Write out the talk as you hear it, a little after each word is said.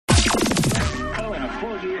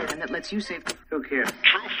and that lets you save. Look here.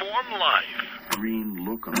 True Form Life. Green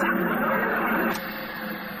look on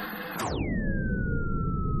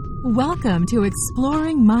Welcome to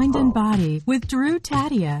Exploring Mind and Body with Drew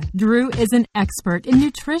Taddia. Drew is an expert in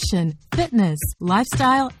nutrition, fitness,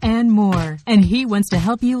 lifestyle, and more. And he wants to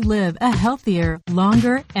help you live a healthier,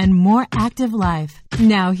 longer, and more active life.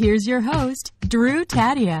 Now here's your host, Drew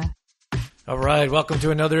Taddia. All right, welcome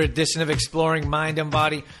to another edition of Exploring Mind and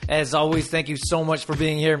Body. As always, thank you so much for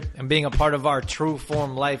being here and being a part of our True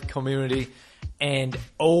Form Life community. And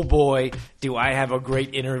oh boy, do I have a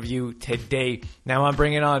great interview today. Now I'm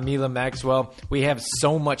bringing on Mila Maxwell. We have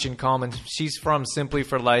so much in common. She's from Simply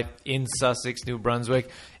for Life in Sussex, New Brunswick.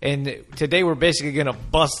 And today we're basically going to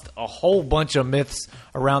bust a whole bunch of myths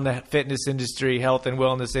around the fitness industry, health and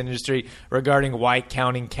wellness industry regarding why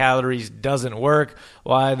counting calories doesn't work,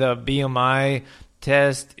 why the BMI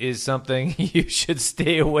test is something you should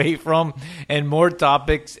stay away from, and more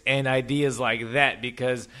topics and ideas like that,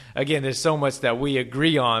 because again, there's so much that we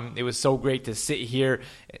agree on. It was so great to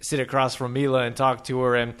sit across from Mila and talk to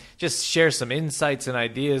her and just share some insights and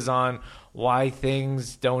ideas on why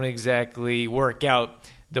things don't exactly work out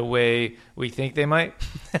the way we think they might.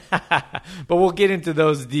 But we'll get into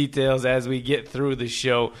those details as we get through the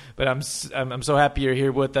show. But I'm so happy you're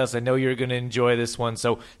here with us. I know you're going to enjoy this one,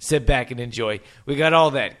 so sit back and enjoy. We got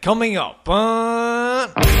all that coming up.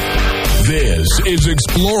 This is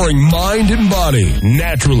Exploring Mind and Body.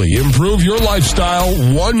 Naturally improve your lifestyle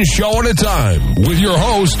one show at a time with your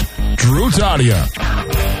host, Drew Taddia.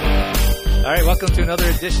 All right, welcome to another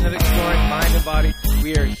edition of Exploring Mind and Body.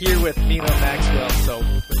 We are here with Mila Maxwell. So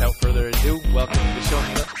without further ado, welcome to the show,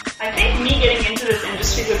 Mila. I think me getting into this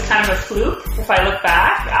industry was kind of a fluke, if I look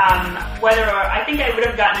back. I think I would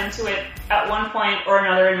have gotten into it at one point or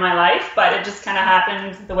another in my life, but it just kind of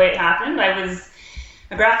happened the way it happened. I was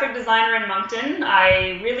a graphic designer in Moncton.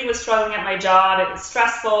 I really was struggling at my job. It was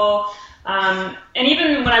stressful. And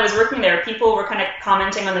even when I was working there, people were kind of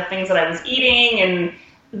commenting on the things that I was eating, and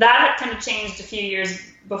that had kind of changed a few years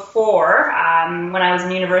before when I was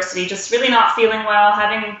in university, just really not feeling well,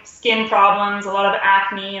 having skin problems, a lot of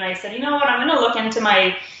acne. And I said, you know what, I'm going to look into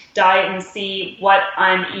my diet and see what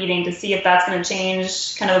I'm eating to see if that's going to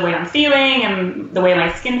change kind of the way I'm feeling and the way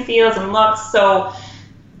my skin feels and looks. So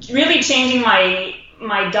really changing my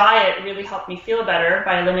diet really helped me feel better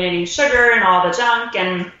by eliminating sugar and all the junk.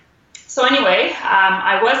 And so anyway,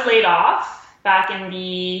 I was laid off back in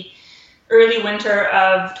the early winter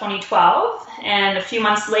of 2012, and a few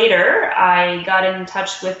months later, I got in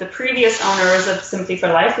touch with the previous owners of Simply for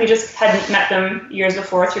Life. We just hadn't met them years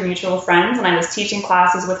before through mutual friends, and I was teaching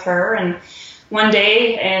classes with her, and one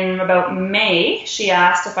day in about May, she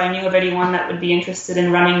asked if I knew of anyone that would be interested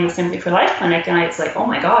in running the Simply for Life clinic, and I was like, oh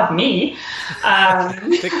my God, me.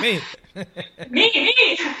 Pick me.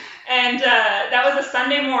 Me. And that was a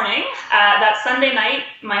Sunday morning. That Sunday night,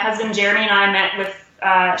 my husband Jeremy and I met with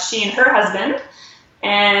she and her husband,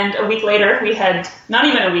 and a week later not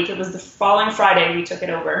even a week, it was the following Friday we took it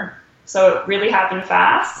over. So it really happened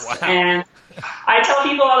fast. Wow. And I tell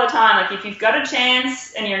people all the time, like, if you've got a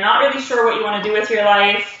chance and you're not really sure what you want to do with your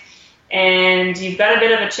life and you've got a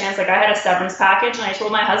bit of a chance, like I had a severance package, and I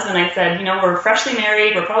told my husband, I said, you know, we're freshly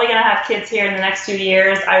married, we're probably going to have kids here in the next 2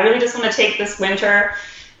 years. I really just want to take this winter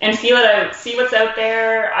and feel it out, see what's out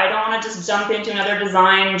there. I don't want to just jump into another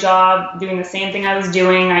design job doing the same thing I was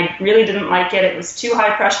doing. I really didn't like it. It was too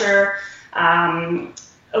high pressure,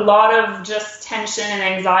 a lot of just tension and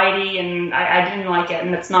anxiety, and I didn't like it,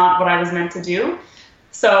 and it's not what I was meant to do.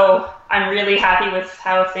 So I'm really happy with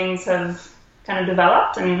how things have kind of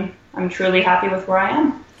developed, and I'm truly happy with where I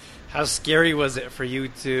am. How scary was it for you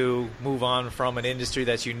to move on from an industry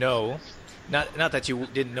that you know? Not that you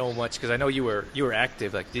didn't know much, because I know you were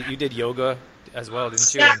active. Like you did yoga as well,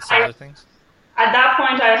 didn't you? Yeah, and some other things. At that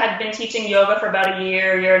point, I had been teaching yoga for about a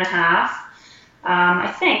year and a half.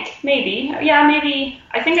 I think maybe.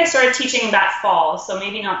 I think I started teaching that fall, so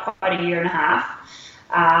maybe not quite a year and a half.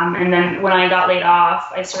 And then when I got laid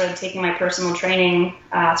off, I started taking my personal training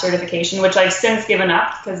certification, which I've since given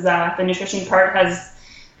up because the nutrition part has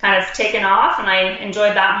kind of taken off, and I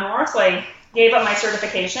enjoyed that more. So I gave up my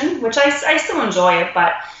certification, which I still enjoy it,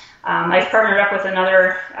 but I've partnered up with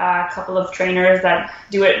another couple of trainers that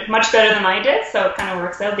do it much better than I did, so it kind of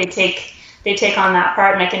works out. They take on that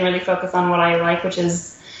part, and I can really focus on what I like, which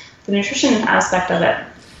is the nutrition aspect of it.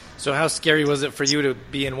 So how scary was it for you to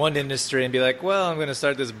be in one industry and be like, well, I'm going to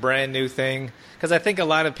start this brand new thing? Because I think a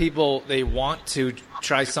lot of people, they want to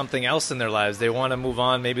try something else in their lives. They want to move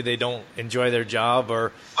on. Maybe they don't enjoy their job,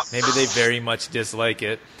 or maybe they very much dislike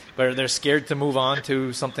it, but they're scared to move on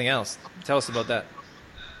to something else. Tell us about that.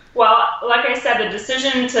 Well, like I said, the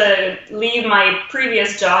decision to leave my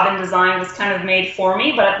previous job in design was kind of made for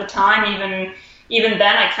me. But at the time, even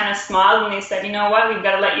then, I kind of smiled when they said, you know what, we've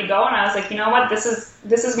got to let you go. And I was like, you know what, this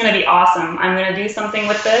is going to be awesome. I'm going to do something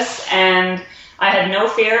with this. And I had no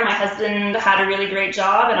fear. My husband had a really great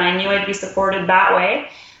job, and I knew I'd be supported that way.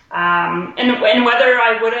 And whether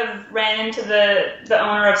I would have ran into the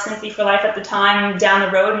owner of Simply for Life at the time down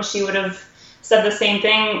the road, and she would have said the same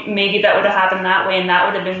thing, maybe that would have happened that way, and that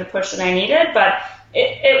would have been the push that I needed. But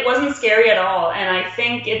it wasn't scary at all. And I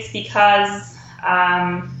think it's because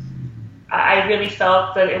I really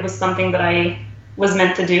felt that it was something that I was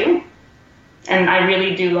meant to do. And I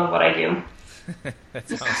really do love what I do.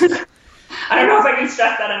 That's awesome. I don't know if I can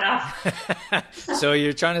stress that enough. So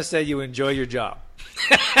you're trying to say you enjoy your job?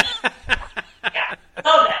 Yeah,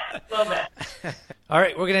 a little bit. All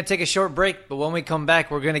right, we're going to take a short break, but when we come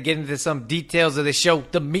back, we're going to get into some details of the show,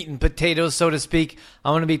 the meat and potatoes, so to speak.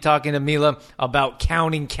 I'm going to be talking to Mila about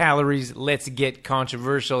counting calories. Let's get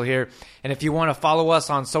controversial here. And if you want to follow us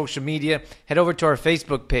on social media, head over to our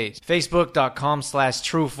Facebook page,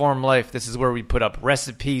 facebook.com/trueformlife. This is where we put up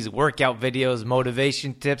recipes, workout videos,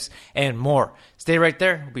 motivation tips, and more. Stay right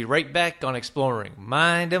there. We'll be right back on Exploring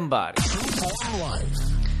Mind and Body.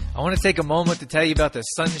 I want to take a moment to tell you about the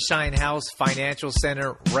Sunshine House Financial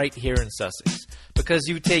Center right here in Sussex. Because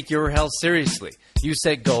you take your health seriously. You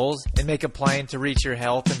set goals and make a plan to reach your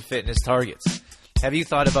health and fitness targets. Have you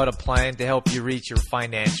thought about a plan to help you reach your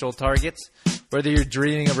financial targets? Whether you're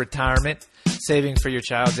dreaming of retirement, saving for your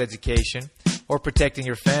child's education, or protecting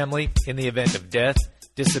your family in the event of death,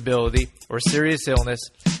 disability, or serious illness,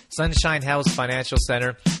 Sunshine House Financial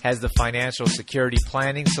Center has the financial security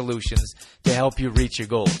planning solutions to help you reach your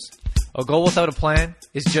goals. A goal without a plan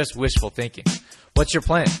is just wishful thinking. What's your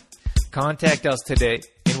plan? Contact us today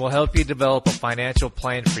and we'll help you develop a financial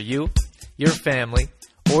plan for you, your family,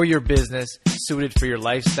 or your business suited for your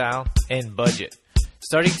lifestyle and budget.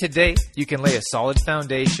 Starting today, you can lay a solid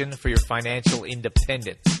foundation for your financial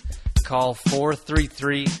independence. Call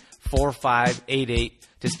 433-4588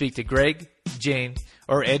 to speak to Greg, Jane,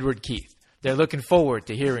 or Edward Keith. They're looking forward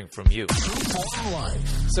to hearing from you.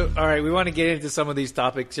 So, all right, we want to get into some of these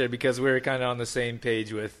topics here because we're kind of on the same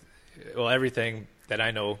page with, well, everything that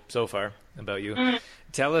I know so far about you.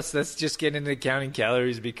 Tell us, let's just get into counting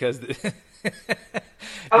calories because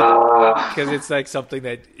it's like something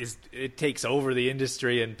that it takes over the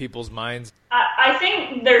industry and people's minds. I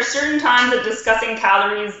think there's certain times that discussing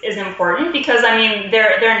calories is important because, I mean,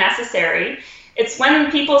 they're necessary. It's when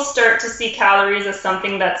people start to see calories as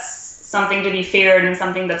something to be feared and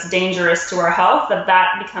something that's dangerous to our health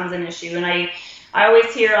that becomes an issue. And I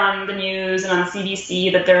always hear on the news and on CBC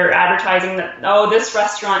that they're advertising that, oh, this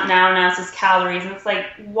restaurant now announces calories. And it's like,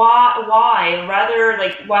 why? Why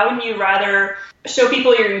wouldn't you rather show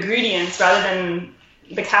people your ingredients rather than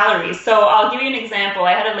the calories? So I'll give you an example.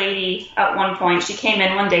 I had a lady at one point, she came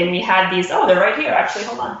in one day and we had these, they're right here, actually,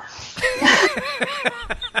 hold on.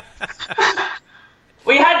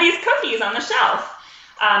 We had these cookies on the shelf.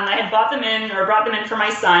 I had brought them in for my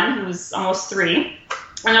son, who's almost 3,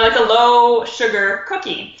 and they're like a low sugar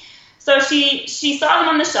cookie. So she saw them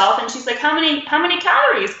on the shelf and she's like, how many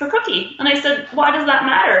calories per cookie? And I said, why does that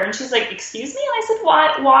matter? And she's like, excuse me? And I said,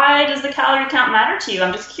 why does the calorie count matter to you?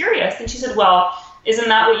 I'm just curious. And she said, well, isn't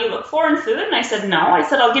that what you look for in food? And I said, no. I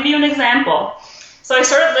said, I'll give you an example. So I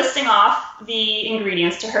started listing off the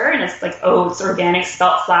ingredients to her, and it's like oats, organic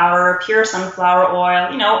spelt flour, pure sunflower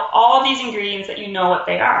oil, all these ingredients that you know what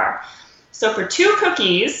they are. So for 2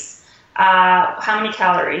 cookies, how many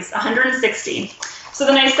calories? 160. So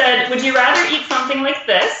then I said, would you rather eat something like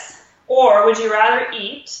this, or would you rather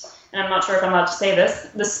eat, and I'm not sure if I'm allowed to say this,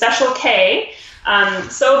 the Special K.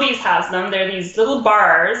 Sobeys has them. They're these little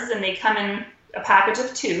bars, and they come in a package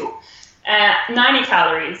of 2, 90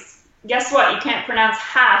 calories. Guess what? You can't pronounce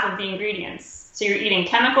half of the ingredients. So you're eating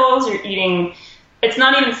chemicals, it's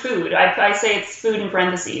not even food. I say it's food in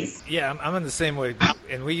parentheses. Yeah, I'm in the same way.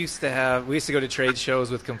 And we used to go to trade shows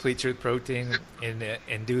with Complete Truth Protein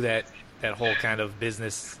and do that whole kind of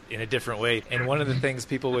business in a different way. And one of the things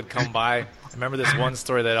people would come by, I remember this one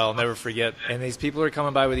story that I'll never forget, and these people are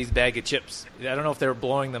coming by with these bag of chips. I don't know if they were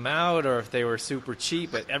blowing them out or if they were super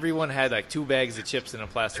cheap, but everyone had like 2 bags of chips in a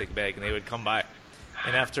plastic bag, and they would come by.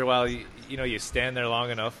 And after a while, you stand there long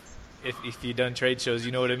enough. If you've done trade shows,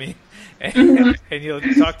 you know what I mean. And you'll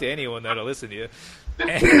talk to anyone that'll listen to you.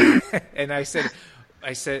 And I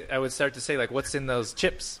would start to say, like, what's in those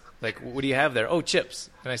chips? Like, what do you have there? Oh, chips.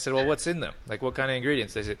 And I said, well, what's in them? Like, what kind of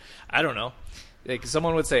ingredients? They said, I don't know. Like,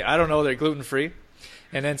 someone would say, I don't know, they're gluten-free.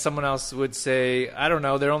 And then someone else would say, I don't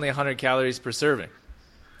know, they're only 100 calories per serving.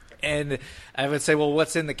 And I would say, well,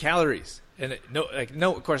 what's in the calories? And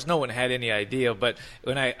of course, no one had any idea. But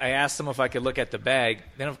when I asked them if I could look at the bag,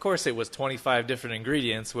 then of course it was 25 different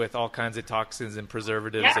ingredients with all kinds of toxins and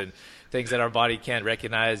preservatives and things that our body can't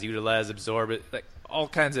recognize, utilize, absorb, like all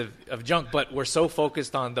kinds of junk. But we're so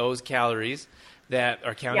focused on those calories that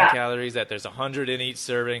are counting calories, that there's 100 in each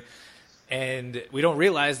serving, and we don't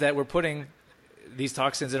realize that we're putting these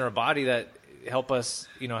toxins in our body that help us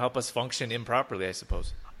function improperly, I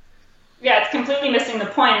suppose. Yeah, it's completely missing the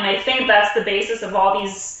point, and I think that's the basis of all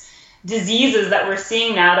these diseases that we're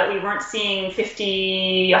seeing now that we weren't seeing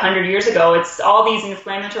 50, 100 years ago. It's all these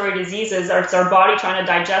inflammatory diseases. It's our body trying to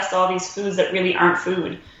digest all these foods that really aren't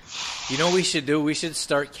food. You know what we should do? We should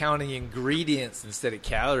start counting ingredients instead of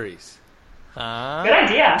calories. Good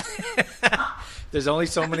idea. There's only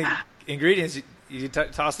so many ingredients. You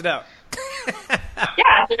toss it out.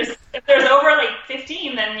 Yeah, if there's over like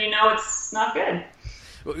 15, then it's not good.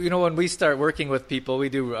 Well, when we start working with people, we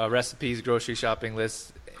do recipes, grocery shopping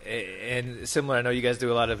lists, and similar. I know you guys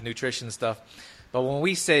do a lot of nutrition stuff. But when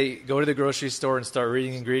we say go to the grocery store and start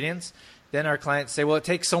reading ingredients, then our clients say, well, it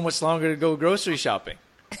takes so much longer to go grocery shopping.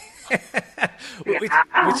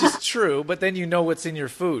 which is true, but then you know what's in your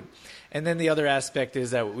food. And then the other aspect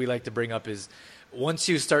is that what we like to bring up is once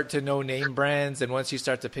you start to know name brands and once you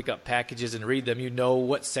start to pick up packages and read them, you know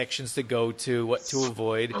what sections to go to, what to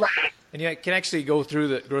avoid. And you can actually go through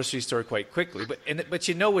the grocery store quite quickly. But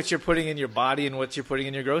you know what you're putting in your body and what you're putting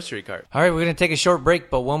in your grocery cart. All right, we're going to take a short break,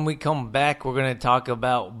 but when we come back, we're going to talk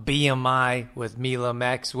about BMI with Mila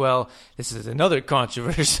Maxwell. This is another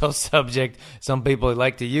controversial subject. Some people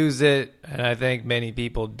like to use it, and I think many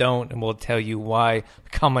people don't, and we'll tell you why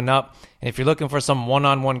coming up. And if you're looking for some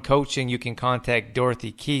one-on-one coaching, you can contact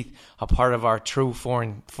Dorothy Keith, a part of our True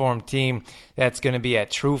Form team. That's going to be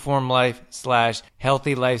at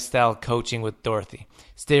TrueFormLife/Healthy Lifestyle Coaching with Dorothy.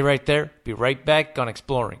 Stay right there. Be right back on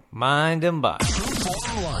Exploring Mind and Body.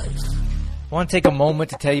 I want to take a moment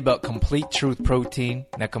to tell you about Complete Truth Protein.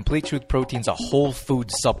 Now, Complete Truth Protein is a whole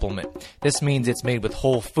food supplement. This means it's made with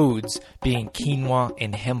whole foods, being quinoa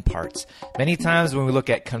and hemp parts. Many times when we look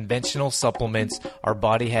at conventional supplements, our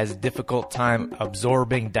body has a difficult time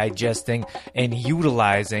absorbing, digesting, and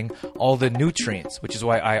utilizing all the nutrients, which is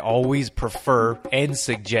why I always prefer and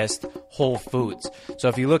suggest whole foods. So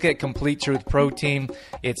if you look at Complete Truth Protein,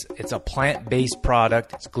 it's a plant-based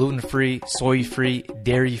product. It's gluten-free, soy-free,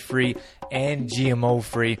 dairy-free, and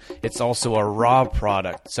GMO-free. It's also a raw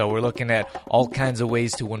product. So we're looking at all kinds of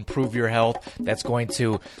ways to improve your health that's going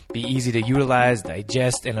to be easy to utilize,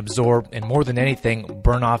 digest, and absorb, and more than anything,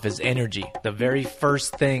 burn off as energy. The very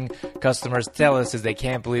first thing customers tell us is they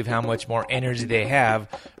can't believe how much more energy they have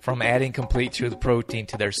from adding Complete Truth Protein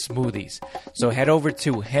to their smoothies. So head over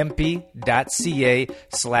to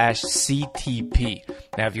hempy.ca/CTP.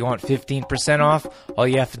 Now, if you want 15% off, all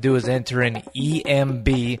you have to do is enter in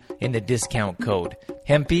EM&B in the discount code.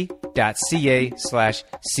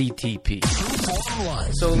 hempy.ca/CTP.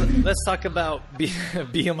 So let's talk about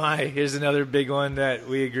BMI. Here's another big one that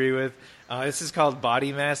we agree with. This is called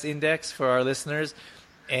body mass index for our listeners.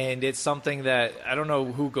 And it's something that I don't know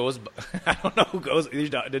who goes.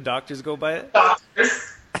 Do doctors go by it?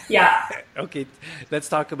 Doctors. Yeah. Okay. Let's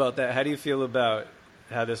talk about that. How do you feel about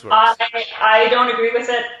how this works? I don't agree with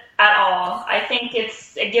it at all. I think it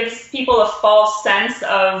gives people a false sense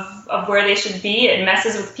of where they should be. It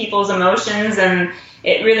messes with people's emotions and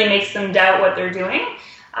it really makes them doubt what they're doing.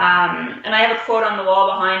 And I have a quote on the wall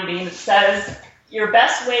behind me that says, "Your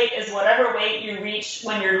best weight is whatever weight you reach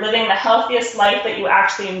when you're living the healthiest life that you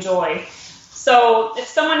actually enjoy." So if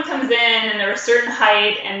someone comes in and they're a certain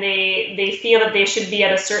height and they feel that they should be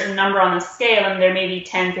at a certain number on the scale and they're maybe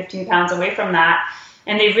 10, 15 pounds away from that,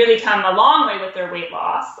 and they've really come a long way with their weight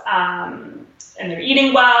loss, and they're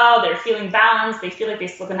eating well, they're feeling balanced, they feel like they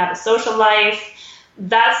still can have a social life,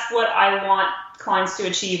 that's what I want clients to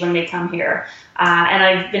achieve when they come here. And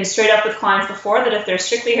I've been straight up with clients before that if they're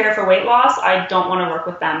strictly here for weight loss, I don't want to work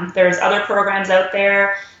with them. There's other programs out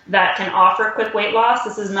there that can offer quick weight loss.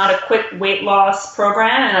 This is not a quick weight loss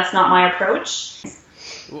program, and that's not my approach.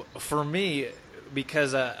 For me,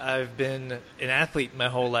 because I've been an athlete my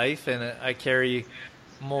whole life, and I carry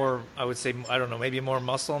more, I would say, I don't know, maybe more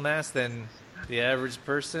muscle mass than the average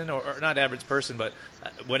person, or not average person, but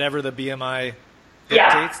whatever the BMI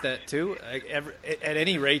dictates that too. At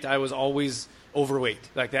any rate, I was always overweight.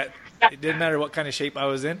 Like that, it didn't matter what kind of shape I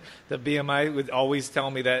was in. The BMI would always tell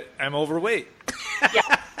me that I'm overweight.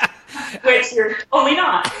 Yeah, which you're totally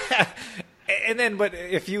not. And then, but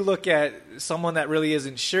if you look at someone that really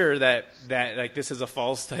isn't sure that like this is a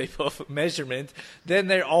false type of measurement, then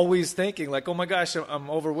they're always thinking like, oh my gosh, I'm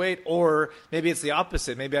overweight, or maybe it's the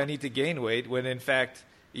opposite. Maybe I need to gain weight when in fact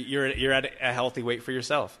you're at a healthy weight for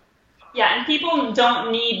yourself. Yeah, and people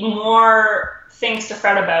don't need more things to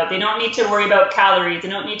fret about. They don't need to worry about calories. They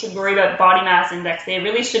don't need to worry about body mass index. They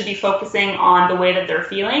really should be focusing on the way that they're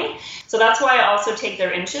feeling. So that's why I also take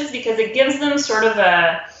their inches, because it gives them sort of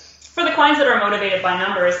for the clients that are motivated by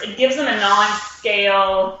numbers, it gives them a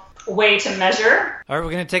non-scale way to measure. All right,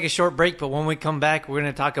 we're going to take a short break, but when we come back, we're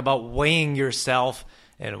going to talk about weighing yourself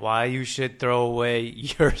and why you should throw away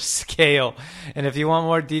your scale. And if you want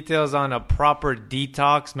more details on a proper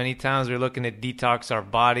detox, many times we're looking at detox our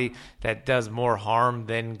body that does more harm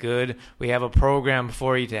than good. We have a program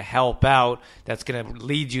for you to help out that's going to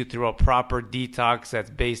lead you through a proper detox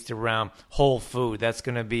that's based around whole food. That's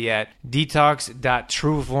going to be at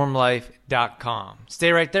detox.trueformlife.com.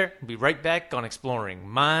 Stay right there. We'll be right back on Exploring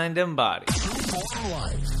Mind and Body.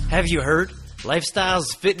 Have you heard?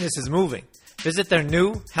 Lifestyles Fitness is moving. Visit their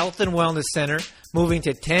new Health and Wellness Center, moving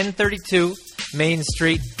to 1032 Main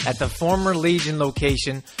Street at the former Legion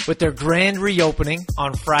location, with their grand reopening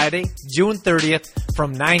on Friday, June 30th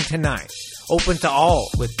from 9 to 9. Open to all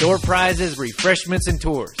with door prizes, refreshments, and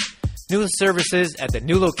tours. New services at the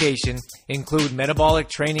new location include metabolic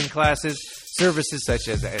training classes, services such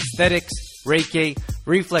as aesthetics, Reiki,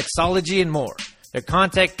 reflexology, and more. Their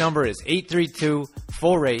contact number is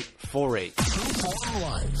 832-4848.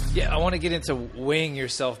 Yeah, I want to get into weighing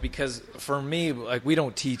yourself, because for me, like I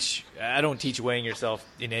don't teach weighing yourself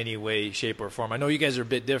in any way, shape, or form. I know you guys are a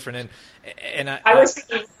bit different, and I wish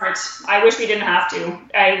we weren't. I wish we didn't have to.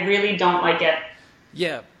 I really don't like it.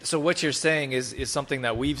 Yeah. So what you're saying is something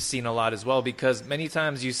that we've seen a lot as well, because many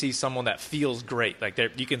times you see someone that feels great, like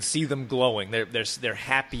you can see them glowing, they're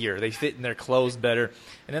happier, they fit in their clothes better,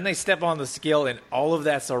 and then they step on the scale and all of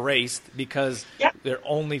that's erased because they're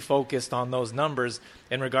only focused on those numbers.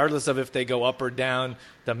 And regardless of if they go up or down,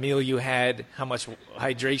 the meal you had, how much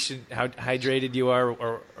hydration, how hydrated you are,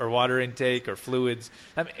 or water intake or fluids.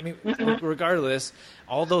 I mean, regardless,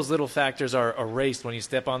 all those little factors are erased when you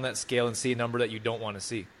step on that scale and see a number that you don't want to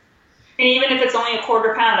see. And even if it's only a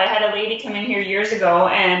quarter pound, I had a lady come in here years ago,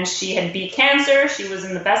 and she had beat cancer. She was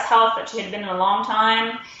in the best health that she had been in a long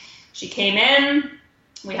time. She came in,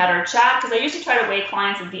 we had our chat, because I usually try to weigh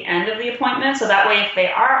clients at the end of the appointment, so that way if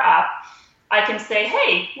they are up, I can say,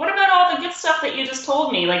 hey, what about all the good stuff that you just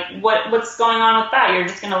told me? Like, what's going on with that? You're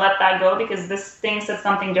just going to let that go because this thing said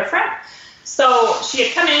something different? So she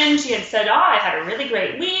had come in, she had said, I had a really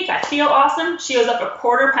great week, I feel awesome. She was up a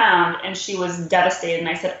quarter pound, and she was devastated. And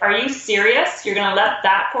I said, are you serious? You're going to let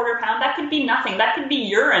that quarter pound? That could be nothing. That could be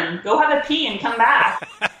urine. Go have a pee and come back.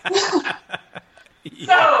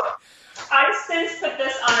 So I've since put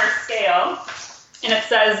this on our scale, and it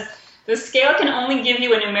says, the scale can only give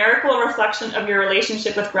you a numerical reflection of your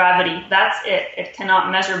relationship with gravity. That's it. It cannot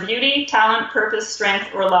measure beauty, talent, purpose, strength,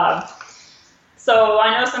 or love. So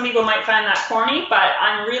I know some people might find that corny, but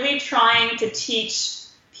I'm really trying to teach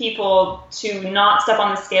people to not step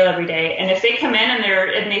on the scale every day. And if they come in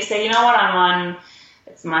and they say, you know what,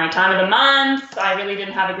 it's my time of the month, I really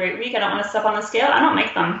didn't have a great week, I don't want to step on the scale, I don't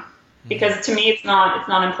make them. Because to me, it's not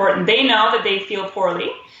important. They know that they feel poorly.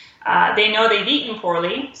 They know they've eaten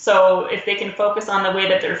poorly, so if they can focus on the way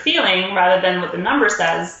that they're feeling rather than what the number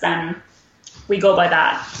says, then we go by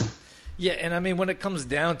that. Yeah, and I mean, when it comes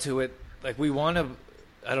down to it, like we want to,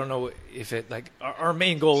 I don't know if it, like our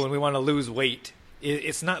main goal when we want to lose weight,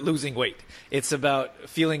 it's not losing weight. It's about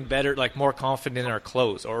feeling better, like more confident in our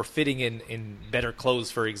clothes, or fitting in better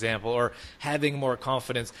clothes, for example, or having more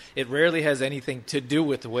confidence. It rarely has anything to do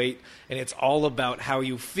with weight, and it's all about how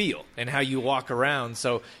you feel and how you walk around.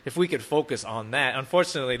 So if we could focus on that,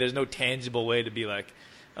 unfortunately, there's no tangible way to be like,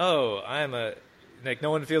 oh,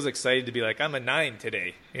 no one feels excited to be like, I'm a 9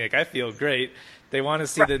 today. Like, I feel great. They want to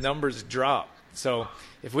see the numbers drop. So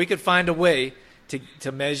if we could find a way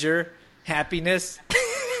to measure happiness,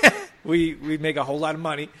 we make a whole lot of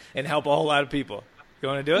money and help a whole lot of people. You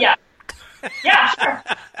want to do it? Yeah. Yeah, sure.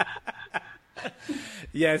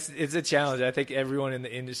 Yes, it's a challenge. I think everyone in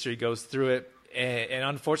the industry goes through it. And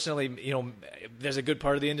unfortunately, there's a good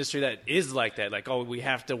part of the industry that is like that. Like, oh, we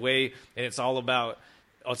have to weigh, and it's all about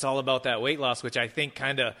that weight loss, which I think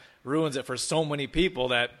kind of ruins it for so many people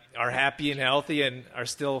that are happy and healthy and are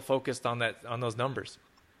still focused on those numbers.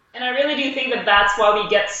 And I really do think that that's why we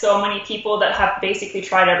get so many people that have basically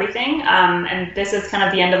tried everything, and this is kind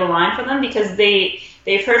of the end of the line for them, because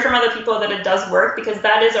they've heard from other people that it does work, because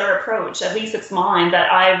that is our approach. At least it's mine,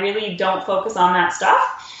 that I really don't focus on that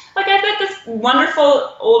stuff. like I've got this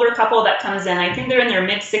wonderful older couple that comes in. I think they're in their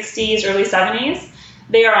mid-60s, early 70s.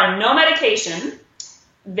 They are on no medication.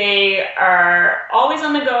 They are always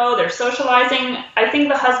on the go. They're socializing. I think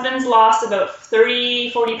the husband's lost about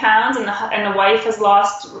 30, 40 pounds, and the wife has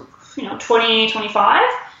lost, 20, 25.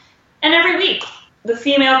 And every week, the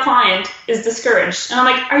female client is discouraged. And I'm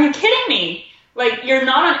like, are you kidding me? Like, you're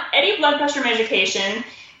not on any blood pressure medication.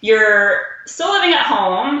 You're still living at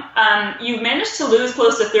home. You've managed to lose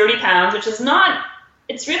close to 30 pounds, which is not,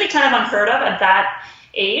 it's really kind of unheard of at that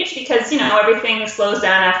age because, everything slows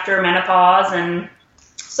down after menopause. And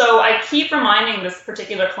so I keep reminding this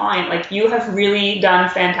particular client, like, you have really done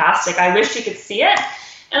fantastic. I wish you could see it.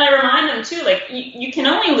 And I remind them too, like, you can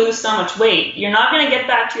only lose so much weight. You're not going to get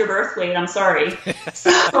back to your birth weight. I'm sorry.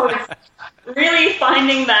 So it's really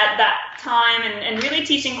finding that time and really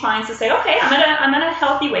teaching clients to say, okay, I'm at a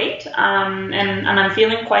healthy weight, and I'm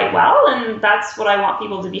feeling quite well, and that's what I want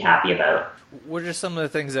people to be happy about. What are some of the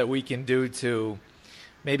things that we can do to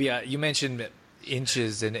maybe you mentioned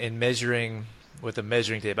inches and measuring with a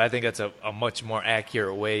measuring tape? I think that's a much more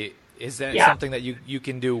accurate way. Is that something that you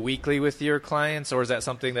can do weekly with your clients, or is that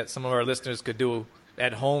something that some of our listeners could do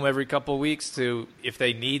at home every couple of weeks if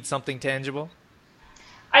they need something tangible?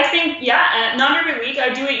 I think, not every week.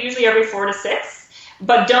 I do it usually every 4 to 6,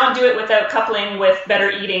 but don't do it without coupling with better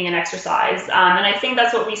eating and exercise. And I think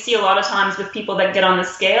that's what we see a lot of times with people that get on the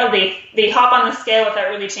scale. They hop on the scale without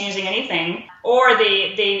really changing anything, or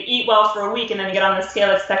they eat well for a week and then get on the scale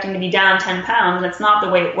expecting to be down 10 pounds, and it's not the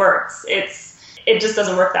way it works. It just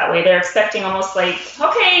doesn't work that way. They're expecting almost like,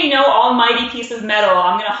 okay, almighty piece of metal,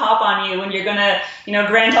 I'm going to hop on you and you're going to,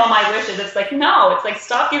 grant all my wishes. It's like, no, it's like,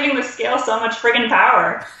 stop giving the scale so much friggin'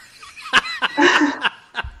 power.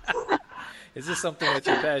 Is this something that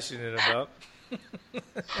you're passionate about?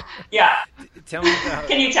 Yeah. Tell me about.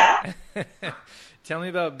 Can you tell? Tell me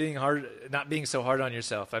about not being so hard on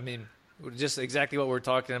yourself. I mean, just exactly what we're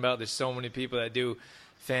talking about. There's so many people that do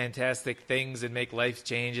fantastic things and make life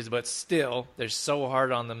changes, but still they're so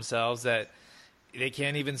hard on themselves that they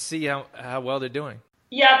can't even see how well they're doing.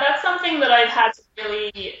 Yeah, that's something that I've had to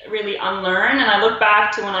really, really unlearn. And I look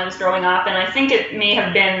back to when I was growing up, and I think it may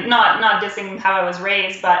have been not dissing how I was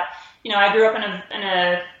raised, but I grew up in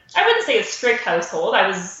a I wouldn't say a strict household.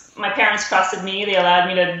 My parents trusted me. They allowed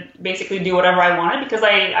me to basically do whatever I wanted because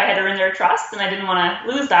I had earned their trust, and I didn't want to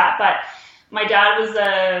lose that. But my dad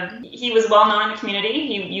he was well known in the community.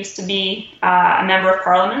 He used to be a member of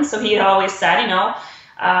parliament, so he had always said,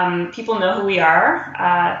 people know who we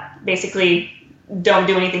are. Basically, don't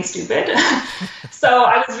do anything stupid. So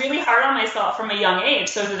I was really hard on myself from a young age,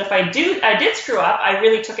 so that if I did screw up, I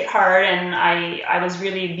really took it hard, and I was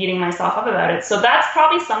really beating myself up about it. So that's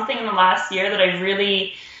probably something in the last year that I've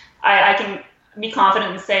really, I can be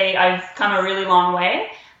confident and say I've come a really long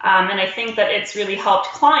way. And I think that it's really helped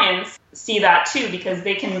clients see that too, because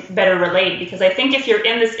they can better relate. Because I think if you're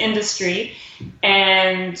in this industry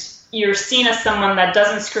and you're seen as someone that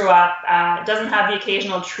doesn't screw up, doesn't have the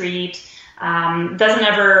occasional treat, doesn't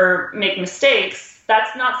ever make mistakes,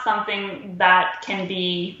 that's not something that can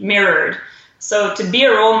be mirrored. So to be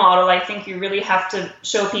a role model, I think you really have to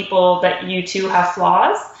show people that you too have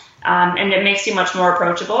flaws. And it makes you much more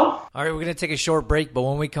approachable. All right, we're going to take a short break, but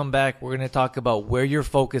when we come back, we're going to talk about where your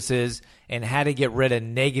focus is and how to get rid of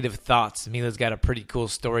negative thoughts. Mila's got a pretty cool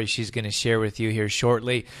story she's going to share with you here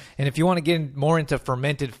shortly. And if you want to get more into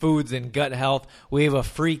fermented foods and gut health, we have a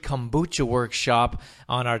free kombucha workshop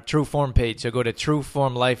on our Trueform page. So go to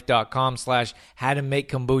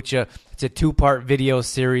trueformlife.com/how-to-make-kombucha. It's a 2-part video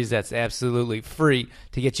series that's absolutely free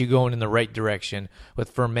to get you going in the right direction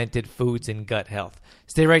with fermented foods and gut health.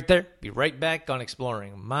 Stay right there. Be right back on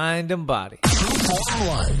Exploring Mind and Body.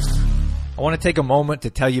 I want to take a moment to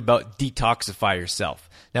tell you about Detoxify Yourself.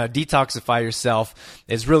 Now, Detoxify Yourself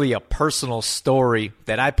is really a personal story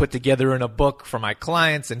that I put together in a book for my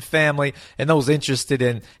clients and family and those interested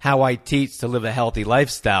in how I teach to live a healthy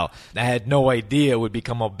lifestyle. I had no idea it would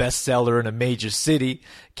become a bestseller in a major city,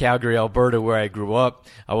 Calgary, Alberta, where I grew up.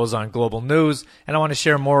 I was on Global News, and I want to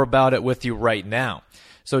share more about it with you right now.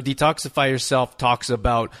 So Detoxify Yourself talks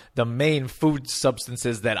about the main food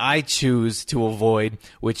substances that I choose to avoid,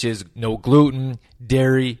 which is no gluten,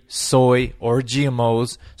 dairy, soy, or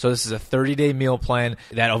GMOs. So this is a 30-day meal plan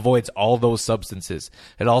that avoids all those substances.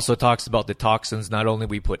 It also talks about the toxins not only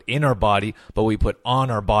we put in our body, but we put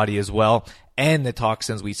on our body as well. and the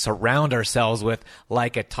toxins we surround ourselves with,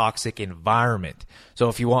 like a toxic environment. So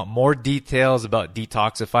if you want more details about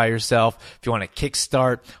detoxify yourself, if you want a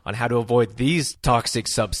kickstart on how to avoid these toxic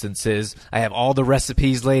substances, I have all the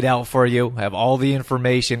recipes laid out for you. I have all the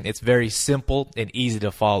information. It's very simple and easy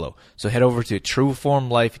to follow. So head over to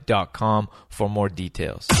trueformlife.com for more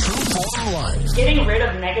details. Getting rid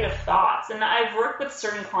of negative thoughts. And I've worked with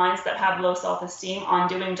certain clients that have low self-esteem on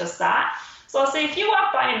doing just that. So I'll say, if you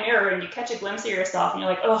walk by a mirror and you catch a glimpse of yourself and you're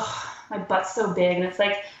like, oh, my butt's so big. And it's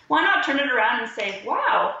like, why not turn it around and say,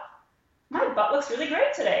 wow, my butt looks really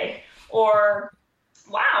great today. Or,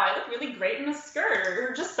 wow, I look really great in this skirt,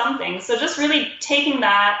 or just something. So just really taking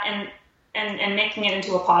that and making it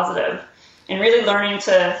into a positive, and really learning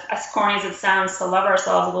to, as corny as it sounds, to love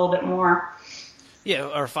ourselves a little bit more.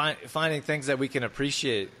 Yeah, or finding things that we can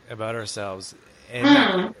appreciate about ourselves.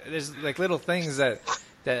 And there's like little things that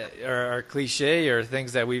are cliche, or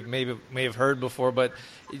things that we may have heard before, but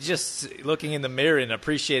just looking in the mirror and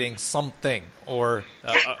appreciating something, or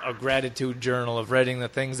a gratitude journal of writing the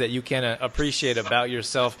things that you can appreciate about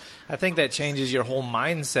yourself. I think that changes your whole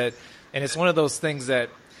mindset. And it's one of those things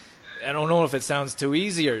that, I don't know if it sounds too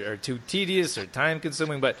easy or too tedious or time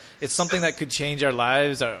consuming, but it's something that could change our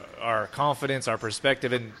lives, our confidence, our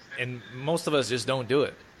perspective, and most of us just don't do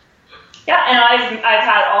it. Yeah, and I've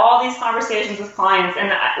had all these conversations with clients,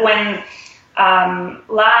 and when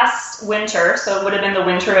last winter, so it would have been the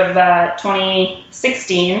winter of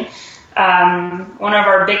 2016, one of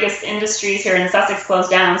our biggest industries here in Sussex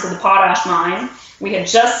closed down, so the potash mine. We had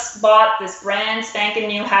just bought this brand spanking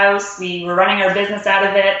new house. We were running our business out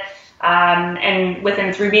of it. And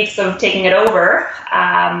within 3 weeks of taking it over,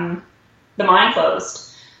 the mine closed.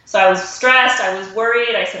 So I was stressed. I was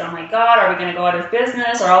worried. I said, oh my God, are we going to go out of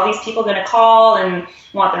business? Are all these people going to call and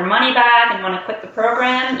want their money back and want to quit the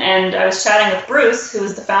program? And I was chatting with Bruce, who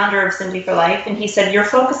is the founder of Simply for Life. And he said, you're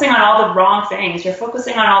focusing on all the wrong things. You're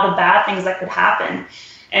focusing on all the bad things that could happen.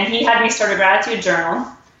 And he had me start a gratitude journal.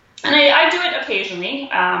 And I do it occasionally.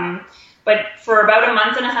 But for about a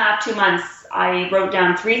month and a half, 2 months, I wrote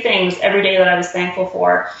down 3 things every day that I was thankful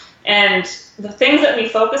for. And the things that we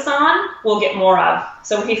focus on, we'll get more of.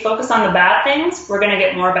 So if we focus on the bad things, we're going to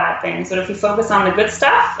get more bad things. But if we focus on the good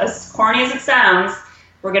stuff, as corny as it sounds,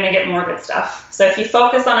 we're going to get more good stuff. So if you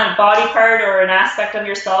focus on a body part or an aspect of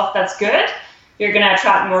yourself that's good, you're going to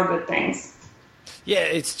attract more good things. Yeah,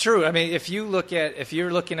 it's true. I mean, if you're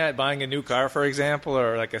looking at buying a new car, for example,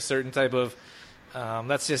 or like a certain type of,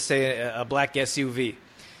 let's just say a black SUV,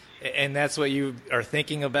 and that's what you are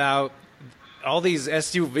thinking about, all these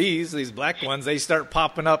SUVs, these black ones, they start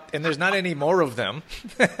popping up, and there's not any more of them.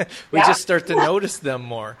 We just start to notice them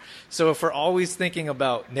more. So if we're always thinking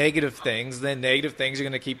about negative things, then negative things are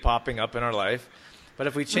going to keep popping up in our life. But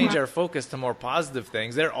if we change our focus to more positive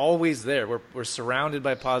things, they're always there. We're surrounded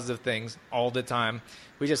by positive things all the time.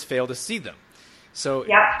 We just fail to see them. So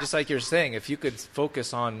just like you're saying, if you could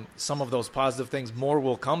focus on some of those positive things, more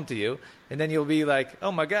will come to you. And then you'll be like,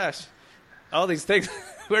 oh my gosh, all these things,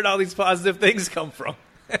 where'd all these positive things come from?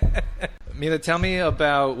 Mila, tell me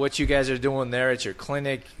about what you guys are doing there at your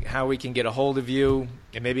clinic, how we can get a hold of you,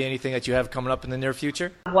 and maybe anything that you have coming up in the near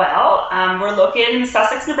future. Well, we're located in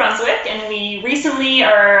Sussex, New Brunswick, and we recently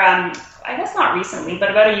are, I guess not recently,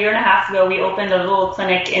 but about a year and a half ago, we opened a little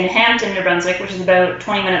clinic in Hampton, New Brunswick, which is about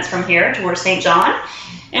 20 minutes from here towards St. John.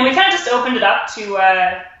 And we kind of just opened it up to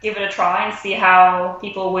give it a try and see how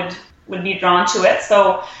people would be drawn to it.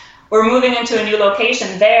 So we're moving into a new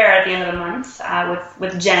location there at the end of the month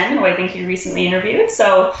with Jen, who I think you recently interviewed.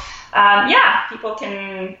 So, people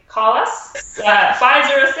can call us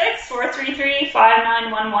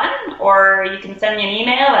 506-433-5911, or you can send me an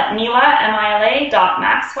email at mila.maxwell,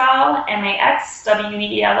 maxwell,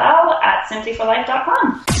 at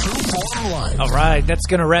simplyforlife.com. All right, that's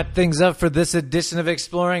going to wrap things up for this edition of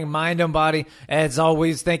Exploring Mind and Body. As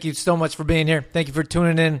always, thank you so much for being here. Thank you for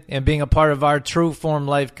tuning in and being a part of our True Form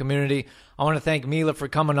Life community. I want to thank Mila for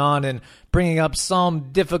coming on and bringing up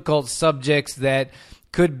some difficult subjects that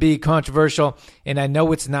could be controversial, and I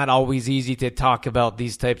know it's not always easy to talk about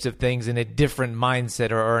these types of things in a different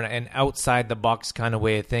mindset or an outside-the-box kind of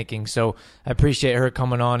way of thinking. So I appreciate her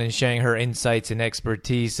coming on and sharing her insights and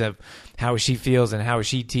expertise of how she feels and how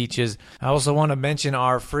she teaches. I also want to mention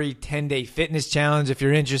our free 10-day fitness challenge. If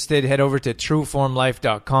you're interested, head over to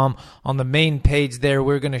trueformlife.com. On the main page there,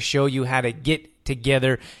 we're going to show you how to get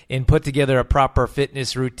together and put together a proper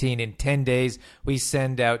fitness routine in 10 days. We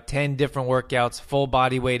send out 10 different workouts, full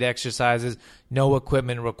body weight exercises, no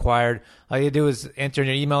equipment required. All you do is enter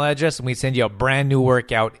your email address, and we send you a brand new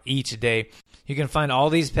workout each day. You can find all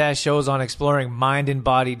these past shows on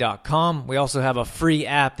exploringmindandbody.com. We also have a free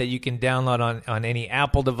app that you can download on any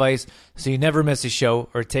Apple device so you never miss a show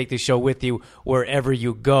or take the show with you wherever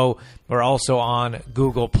you go. We're also on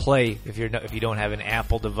Google Play if you don't have an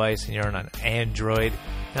Apple device and you're on an Android.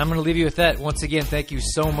 And I'm going to leave you with that. Once again, thank you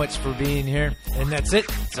so much for being here. And that's it.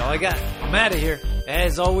 That's all I got. I'm out of here.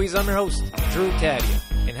 As always, I'm your host, Drew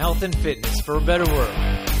Taddia, in health and fitness for a better world.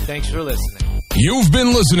 Thanks for listening. You've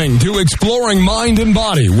been listening to Exploring Mind and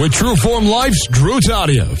Body with Trueform Life's Drew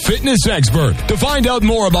Taddia, fitness expert. To find out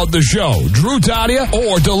more about the show, Drew Taddia,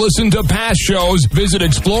 or to listen to past shows, visit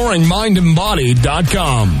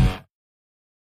exploringmindandbody.com.